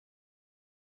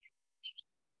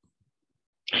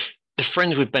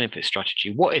Friends with Benefits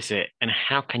strategy, what is it and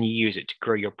how can you use it to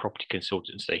grow your property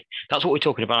consultancy? That's what we're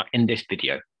talking about in this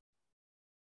video.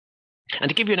 And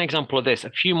to give you an example of this, a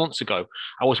few months ago,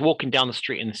 I was walking down the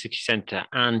street in the city centre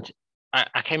and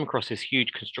I came across this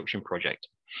huge construction project.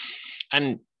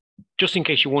 And just in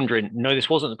case you're wondering, no, this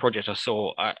wasn't the project I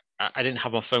saw. I didn't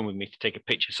have my phone with me to take a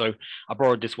picture. So I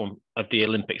borrowed this one of the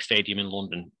Olympic Stadium in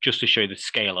London just to show the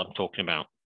scale I'm talking about.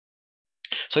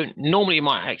 So normally you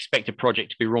might expect a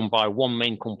project to be run by one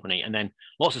main company and then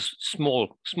lots of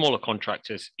smaller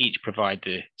contractors each provide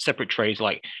the separate trades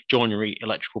like joinery,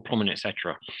 electrical, plumbing,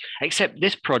 etc. Except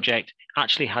this project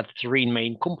actually had three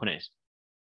main companies.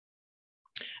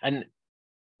 And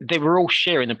they were all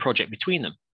sharing the project between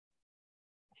them.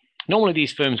 Normally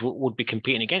these firms would be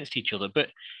competing against each other, but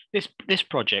this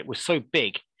project was so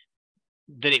big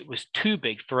that it was too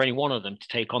big for any one of them to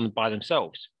take on by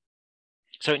themselves.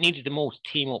 So it needed them all to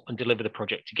team up and deliver the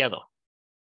project together.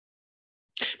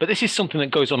 But this is something that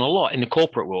goes on a lot in the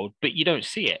corporate world, but you don't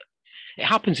see it. It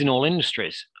happens in all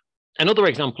industries. Another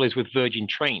example is with Virgin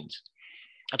Trains.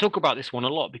 I talk about this one a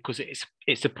lot because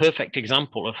it's a perfect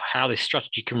example of how this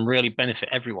strategy can really benefit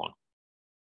everyone.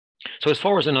 So as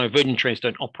far as I know, Virgin Trains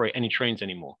don't operate any trains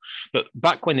anymore. But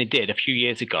back when they did a few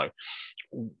years ago,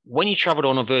 when you traveled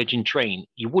on a Virgin train,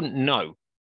 you wouldn't know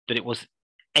that it was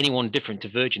anyone different to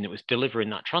Virgin that was delivering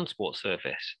that transport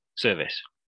service.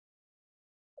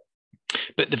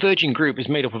 But the Virgin Group is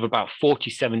made up of about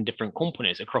 47 different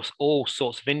companies across all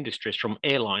sorts of industries, from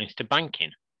airlines to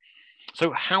banking.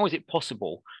 So how is it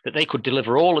possible that they could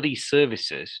deliver all of these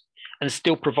services and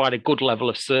still provide a good level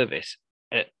of service?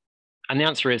 And the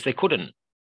answer is they couldn't.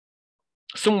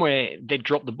 Somewhere they'd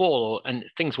drop the ball and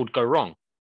things would go wrong.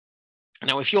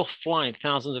 Now, if you're flying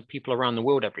thousands of people around the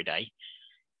world every day,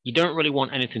 you don't really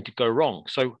want anything to go wrong.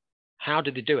 So how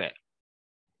did they do it?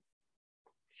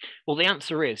 Well, the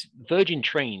answer is Virgin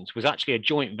Trains was actually a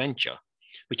joint venture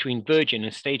between Virgin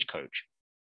and Stagecoach.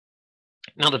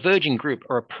 Now, the Virgin Group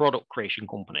are a product creation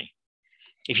company.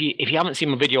 If you haven't seen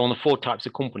my video on the 4 types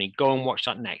of company, go and watch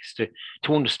that next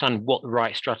to understand what the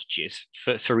right strategy is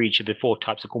for each of the 4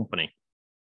 types of company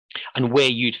and where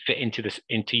you'd fit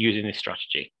into using this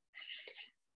strategy.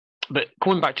 But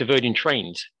coming back to Virgin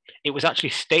Trains, it was actually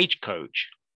Stagecoach.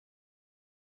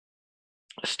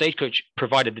 Stagecoach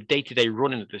provided the day-to-day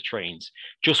running of the trains,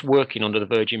 just working under the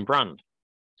Virgin brand.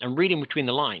 And reading between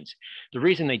the lines, the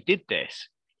reason they did this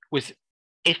was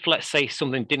if, let's say,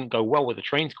 something didn't go well with the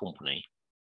trains company,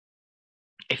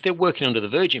 if they're working under the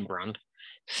Virgin brand,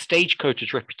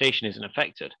 Stagecoach's reputation isn't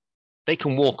affected. They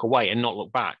can walk away and not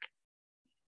look back.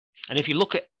 And if you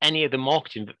look at any of the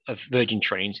marketing of Virgin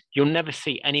Trains, you'll never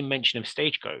see any mention of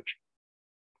Stagecoach.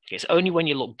 It's only when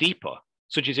you look deeper,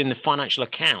 such as in the financial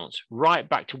accounts, right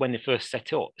back to when they first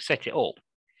set it up,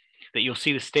 that you'll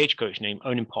see the Stagecoach name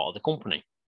owning part of the company.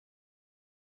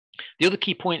 The other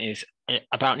key point is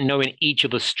about knowing each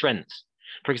other's strengths.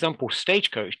 For example,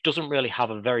 Stagecoach doesn't really have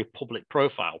a very public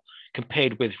profile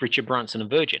compared with Richard Branson and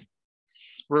Virgin.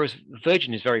 Whereas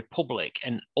Virgin is very public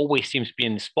and always seems to be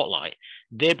in the spotlight.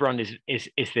 Their brand is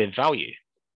their value.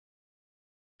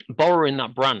 Borrowing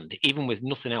that brand, even with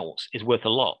nothing else, is worth a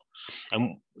lot.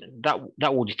 And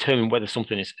that will determine whether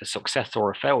something is a success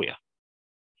or a failure.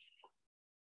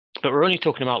 But we're only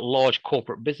talking about large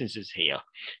corporate businesses here.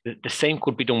 The same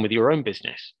could be done with your own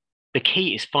business. The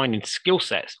key is finding skill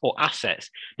sets or assets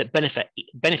that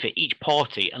benefit each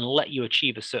party and let you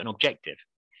achieve a certain objective.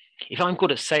 If I'm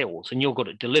good at sales and you're good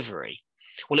at delivery,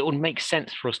 well, it would make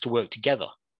sense for us to work together.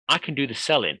 I can do the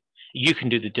selling, you can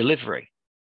do the delivery,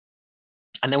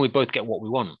 and then we both get what we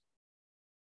want.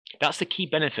 That's the key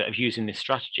benefit of using this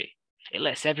strategy. It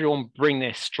lets everyone bring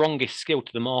their strongest skill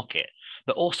to the market,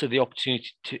 but also the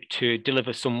opportunity to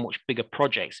deliver some much bigger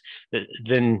projects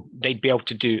than they'd be able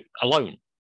to do alone.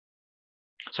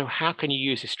 So how can you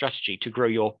use this strategy to grow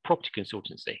your property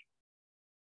consultancy?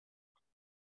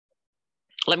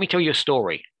 Let me tell you a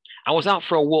story. I was out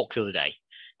for a walk the other day,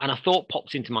 and a thought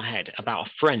popped into my head about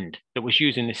a friend that was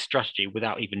using this strategy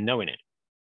without even knowing it.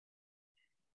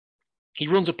 He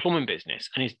runs a plumbing business,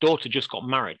 and his daughter just got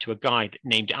married to a guy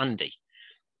named Andy.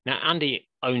 Now, Andy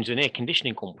owns an air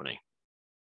conditioning company.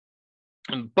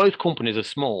 And both companies are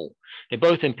small. They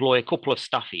both employ a couple of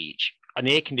staff each, and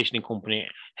the air conditioning company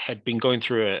had been going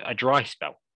through a dry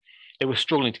spell. They were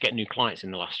struggling to get new clients in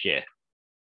the last year.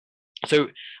 So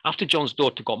after John's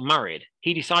daughter got married,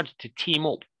 he decided to team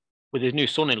up with his new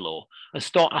son-in-law and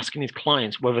start asking his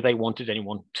clients whether they wanted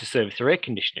anyone to service their air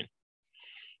conditioning.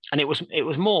 And it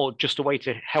was more just a way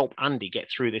to help Andy get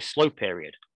through this slow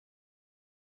period.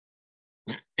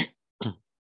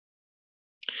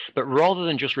 But rather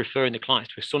than just referring the clients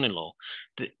to his son-in-law,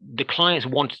 the clients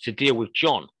wanted to deal with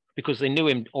John because they knew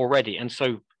him already. And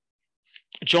so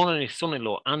John and his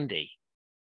son-in-law, Andy,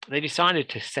 they decided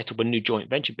to set up a new joint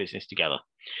venture business together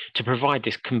to provide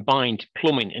this combined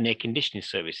plumbing and air conditioning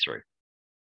service through.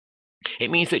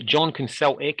 It means that John can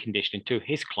sell air conditioning to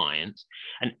his clients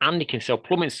and Andy can sell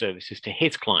plumbing services to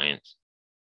his clients.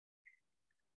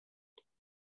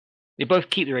 They both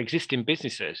keep their existing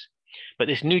businesses, but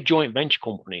this new joint venture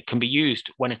company can be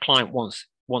used when a client wants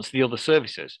the other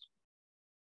services.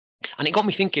 And it got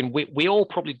me thinking, we all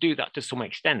probably do that to some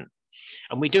extent,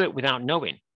 and we do it without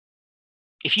knowing.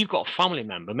 If you've got a family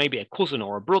member, maybe a cousin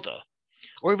or a brother,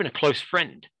 or even a close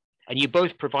friend, and you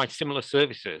both provide similar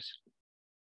services,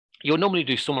 you'll normally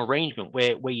do some arrangement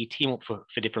where you team up for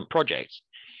different projects.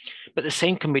 But the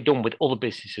same can be done with other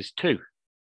businesses too.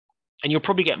 And you'll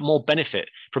probably get more benefit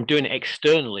from doing it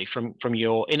externally from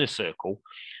your inner circle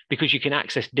because you can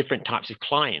access different types of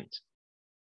clients.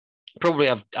 Probably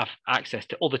have access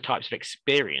to other types of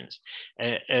experience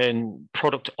and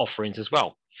product offerings as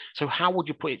well. So how would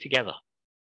you put it together?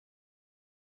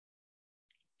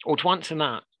 Or to answer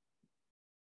that,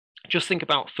 just think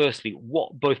about firstly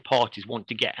what both parties want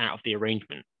to get out of the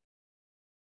arrangement.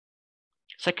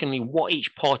 Secondly, what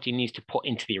each party needs to put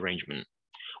into the arrangement.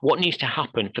 What needs to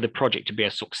happen for the project to be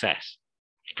a success?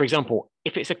 For example,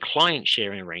 if it's a client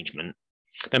sharing arrangement,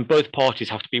 then both parties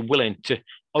have to be willing to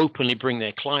openly bring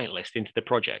their client list into the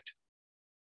project.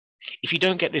 If you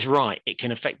don't get this right, it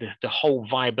can affect the whole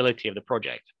viability of the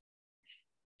project.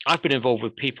 I've been involved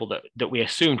with people that we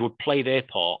assumed would play their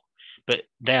part, but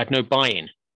they had no buy-in.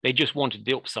 They just wanted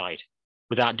the upside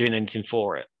without doing anything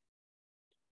for it.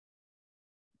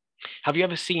 Have you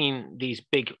ever seen these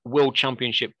big world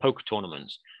championship poker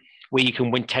tournaments where you can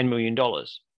win $10 million?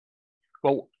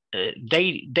 Well,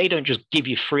 they don't just give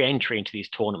you free entry into these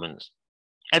tournaments.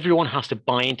 Everyone has to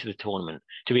buy into the tournament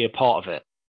to be a part of it.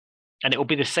 And it will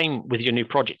be the same with your new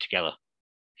project together.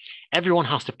 Everyone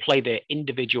has to play their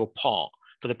individual part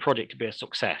for the project to be a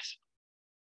success.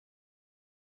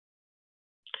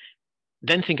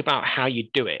 Then think about how you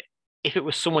do it. If it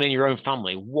was someone in your own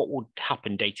family, what would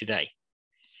happen day to day?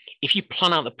 If you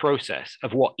plan out the process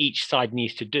of what each side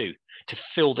needs to do to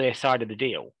fill their side of the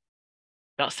deal,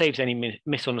 that saves any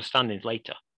misunderstandings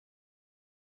later.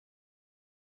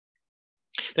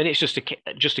 Then it's just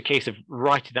a case of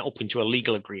writing that up into a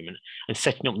legal agreement and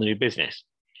setting up the new business.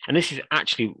 And this is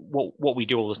actually what we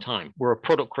do all the time. We're a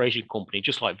product creation company,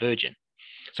 just like Virgin.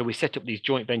 So we set up these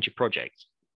joint venture projects.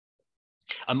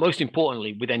 And most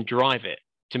importantly, we then drive it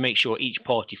to make sure each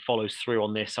party follows through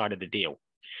on their side of the deal.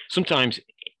 Sometimes,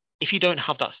 if you don't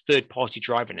have that third party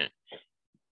driving it,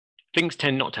 things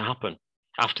tend not to happen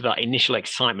after that initial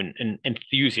excitement and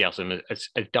enthusiasm has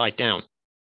died down.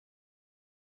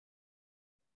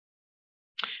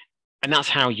 And that's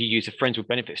how you use a friends with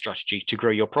benefit strategy to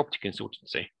grow your property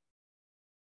consultancy.